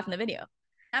didn't you laugh in the video?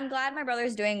 I'm glad my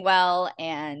brother's doing well.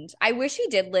 And I wish he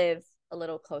did live a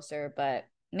little closer, but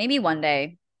maybe one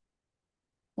day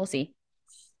we'll see.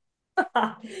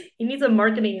 He needs a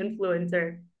marketing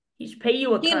influencer. He should pay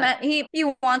you a He cut. met he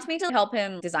wants me to help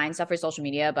him design stuff for social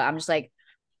media, but I'm just like,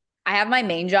 I have my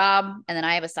main job and then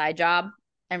I have a side job.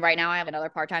 And right now I have another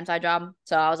part-time side job.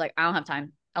 So I was like, I don't have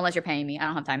time. Unless you're paying me. I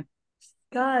don't have time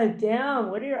God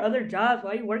damn, what are your other jobs?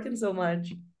 Why are you working so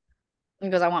much?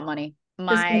 because I want money. To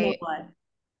spend on My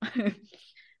what?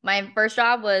 my first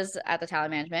job was at the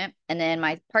talent management. And then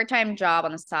my part-time job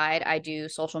on the side, I do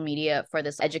social media for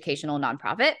this educational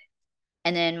nonprofit.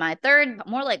 And then my third,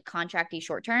 more like contracty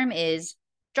short term, is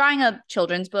drawing a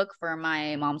children's book for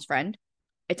my mom's friend.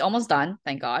 It's almost done,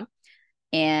 thank God.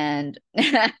 And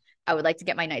I would like to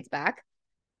get my nights back.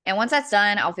 And once that's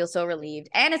done, I'll feel so relieved.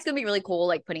 And it's going to be really cool,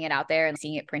 like putting it out there and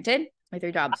seeing it printed. My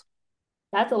 3 jobs.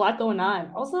 That's a lot going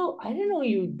on. Also, I didn't know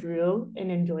you drew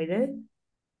and enjoyed it.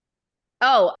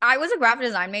 Oh, I was a graphic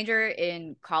design major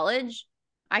in college.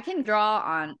 I draw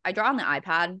on the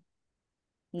iPad.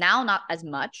 Now, not as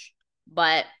much,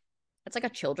 but it's like a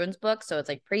children's book. So it's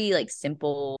like pretty like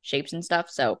simple shapes and stuff.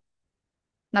 So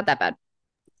not that bad.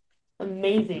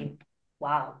 Amazing.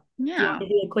 Wow. Do you want Yeah. to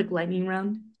do a quick lightning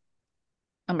round?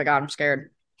 Oh my God, I'm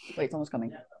scared. Wait, someone's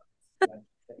coming.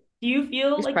 Do you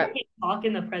feel Just like you prep. can talk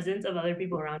in the presence of other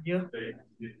people around you?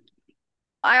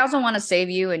 I also want to save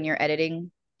you in your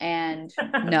editing. And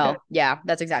Fair. no, yeah,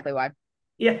 that's exactly why.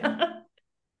 Yeah.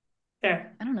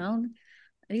 Fair. I don't know.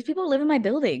 These people live in my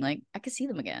building. Like I could see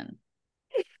them again.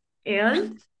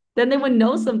 And then they would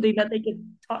know something that they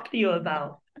could talk to you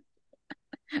about.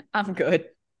 I'm good.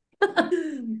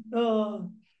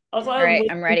 Oh. Also, I All right, wish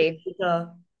I'm ready.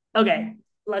 okay,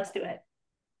 let's do it.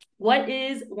 What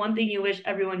is one thing you wish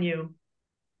everyone knew?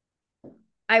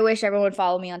 I wish everyone would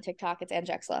follow me on TikTok. It's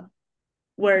Angexla.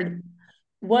 Word.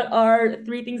 What are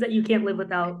three things that you can't live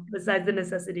without besides the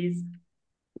necessities?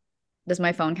 Does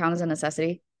my phone count as a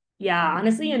necessity? Yeah,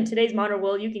 honestly, in today's modern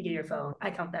world, you can get your phone. I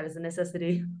count that as a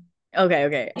necessity. Okay,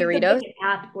 okay. You could make Doritos. an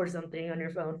app or something on your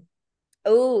phone.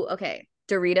 Oh, okay.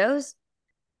 Doritos.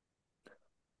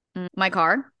 My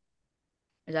car.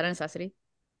 Is that a necessity?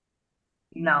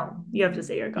 No, you have to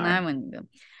say your No, car. I wouldn't go.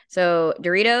 So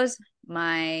Doritos,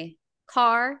 my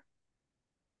car,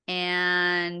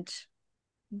 and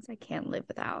things I can't live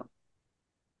without.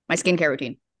 My skincare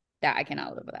routine. That I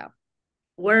cannot live without.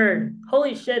 Word.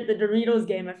 Holy shit, the Doritos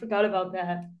game. I forgot about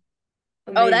that.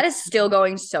 Oh, Amazing. that is still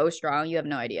going so strong. You have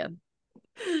no idea.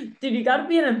 Dude, you got to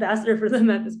be an ambassador for them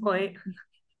at this point.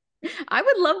 I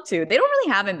would love to. They don't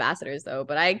really have ambassadors though,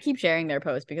 but I keep sharing their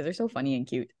posts because they're so funny and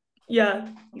cute. Yeah,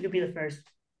 you could be the first.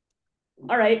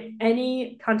 All right.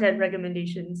 Any content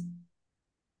recommendations?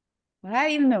 What have I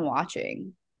even been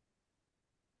watching?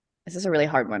 This is a really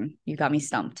hard one. You got me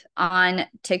stumped. On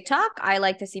TikTok, I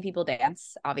like to see people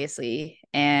dance, obviously.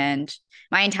 And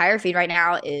my entire feed right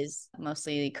now is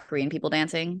mostly Korean people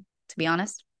dancing, to be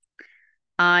honest.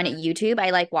 On YouTube, I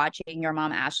like watching Your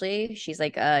Mom Ashley. She's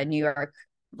like a New York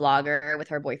vlogger with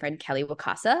her boyfriend Kelly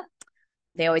Wakasa.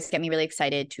 They always get me really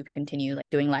excited to continue like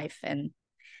doing life. And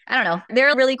I don't know.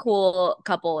 They're a really cool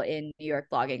couple in New York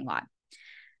vlogging a lot.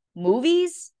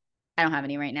 Movies, I don't have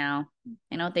any right now.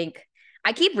 I don't think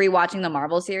I keep rewatching the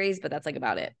Marvel series, but that's like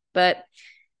about it. But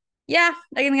yeah,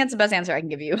 I think that's the best answer I can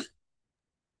give you.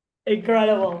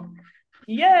 Incredible.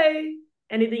 Yay.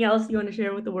 Anything else you want to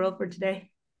share with the world for today?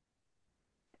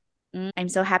 I'm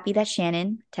so happy that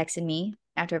Shannon texted me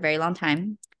after a very long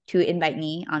time to invite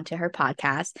me onto her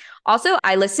podcast. Also,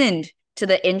 I listened to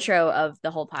the intro of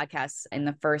the whole podcast in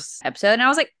the first episode, and I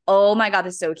was like, oh my God,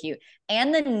 this is so cute.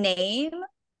 And the name,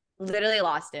 literally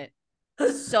lost it.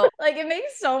 So, like, it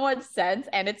makes so much sense,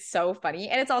 and it's so funny,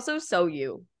 and it's also so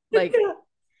you. Like,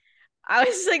 I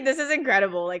was like, this is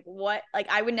incredible. Like, what? Like,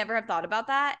 I would never have thought about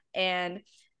that. And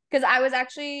because I was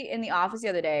actually in the office the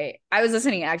other day, I was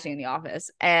listening actually in the office,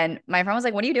 and my friend was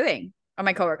like, what are you doing? Or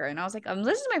my coworker. And I was like, I'm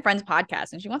listening to my friend's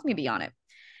podcast, and she wants me to be on it.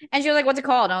 And she was like, what's it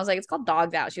called? And I was like, it's called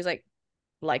Dogs Out. She was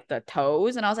like the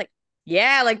toes. And I was like,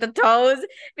 yeah, like the toes,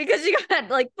 because she got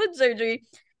like foot surgery.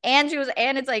 And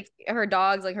it's like her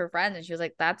dogs, like her friends. And she was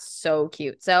like, that's so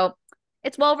cute. So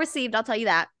it's well received. I'll tell you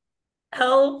that.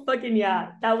 Hell fucking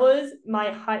yeah. That was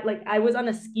my high. Like, I was on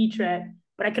a ski trip,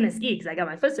 but I couldn't ski because I got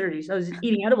my foot surgery. So I was just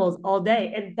eating edibles all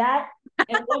day. And that,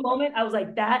 at one moment, I was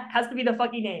like, that has to be the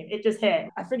fucking name. It just hit.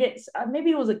 I forget.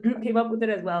 Maybe it was a group came up with it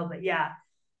as well. But yeah,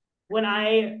 when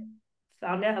I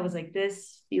found it, I was like,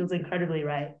 this feels incredibly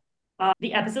right.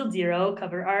 The episode 0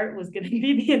 cover art was going to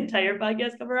be the entire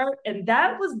podcast cover art, and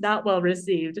that was not well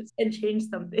received and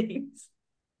changed some things.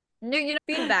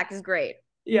 Feedback is great.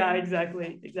 Yeah,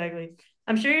 exactly, exactly.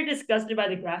 I'm sure you're disgusted by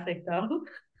the graphic though.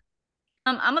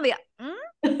 I'm gonna be.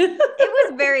 It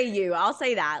was very you. I'll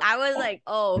say that. I was like,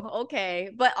 oh, okay,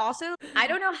 but also I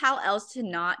don't know how else to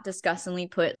not disgustingly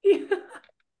put.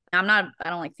 I'm not. I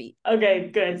don't like feet. Okay,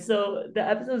 good. So the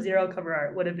episode 0 cover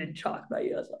art would have been chalked by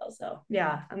you as well. So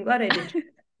yeah, I'm glad I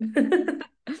did.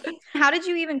 How did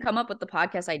you even come up with the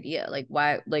podcast idea? Like,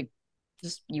 why? Like,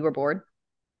 just you were bored?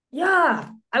 Yeah,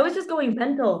 I was just going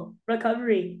mental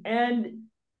recovery, and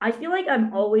I feel like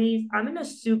I'm in a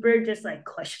super just like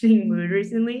questioning mood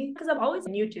recently because I'm always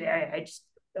new to the area.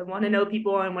 I want to know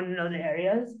people, I want to know the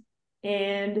areas,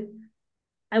 and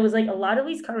I was like a lot of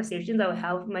these conversations I would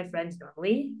have with my friends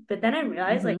normally, but then I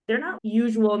realized like they're not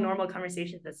usual normal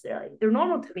conversations necessarily. They're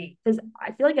normal to me because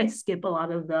I feel like I skip a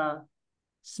lot of the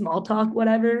small talk,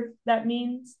 whatever that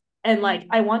means. And like,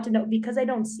 I want to know because I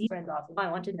don't see friends often.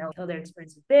 I want to know how their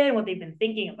experience has been, what they've been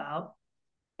thinking about.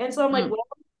 And so I'm like, well,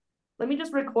 let me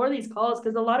just record these calls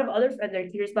because a lot of other friends are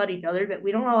curious about each other, but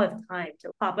we don't all have time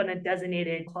to hop on a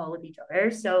designated call with each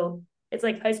other. So it's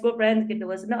like high school friends get to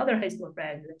listen to other high school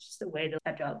friends. It's just a way to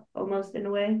catch up almost in a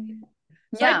way.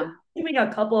 So I giving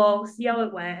a couple, see how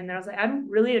it went. And then I was like, I'm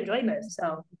really enjoying this.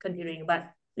 So continuing. But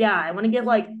yeah, I want to get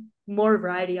like more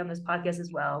variety on this podcast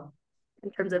as well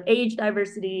in terms of age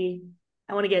diversity.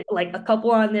 I want to get like a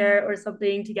couple on there or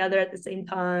something together at the same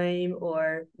time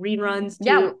or reruns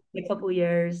too in a couple of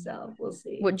years. So we'll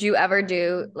see. Would you ever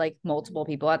do like multiple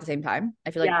people at the same time?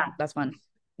 I feel like that's fun.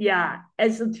 Yeah.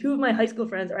 And so two of my high school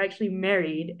friends are actually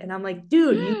married. And I'm like,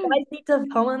 dude, you guys need to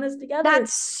come on this together.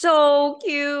 That's so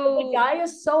cute. But the guy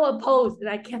is so opposed and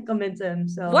I can't convince him.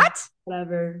 So what?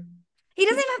 Whatever. He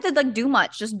doesn't have to like do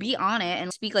much. Just be on it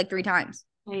and speak like 3 times.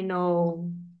 I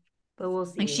know. But we'll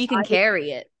see. And she can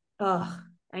carry it.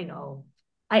 I know.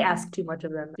 I ask too much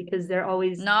of them because they're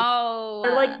always they're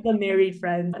like the married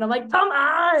friends. And I'm like, come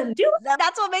on, do that.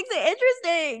 That's what makes it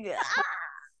interesting.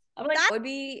 I'm like, that would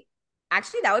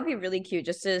be really cute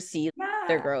just to see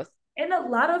their growth. And a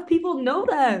lot of people know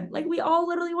them. Like we all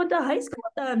literally went to high school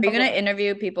with them. Are you gonna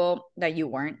interview people that you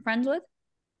weren't friends with?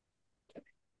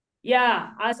 Yeah.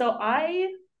 So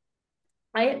I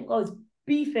was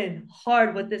beefing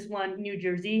hard with this one New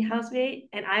Jersey housemate.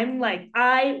 And I'm like,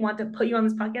 I want to put you on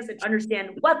this podcast and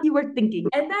understand what you were thinking.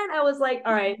 And then I was like,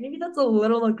 all right, maybe that's a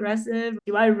little aggressive.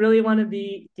 Do I really want to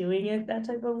be doing it that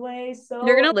type of way? So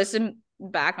you're gonna listen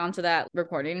back onto that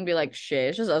recording and be like, shit,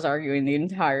 it's just us arguing the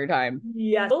entire time.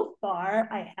 Yeah, so far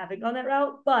I haven't gone that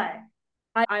route, but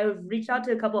I've reached out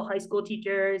to a couple of high school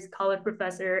teachers, college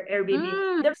professor,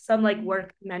 Airbnb. There's some like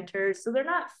work mentors. So they're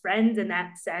not friends in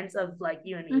that sense of like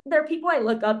you and me. They're people I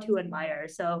look up to, admire.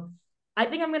 So I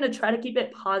think I'm going to try to keep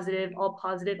it positive, all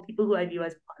positive people who I view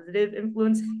as positive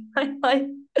influence in my life.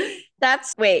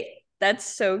 That's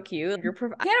so cute.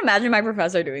 I can't imagine my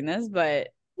professor doing this, but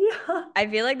yeah, I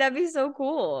feel like that'd be so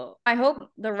cool. I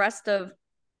hope the rest of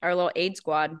our little aid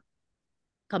squad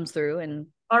comes through and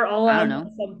are all on at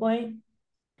some point.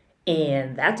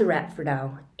 And that's a wrap for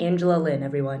now. Angela Lynn,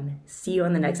 everyone. See you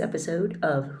on the next episode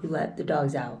of Who Let the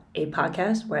Dogs Out, a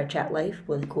podcast where I chat life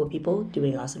with cool people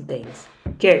doing awesome things.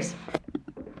 Cheers.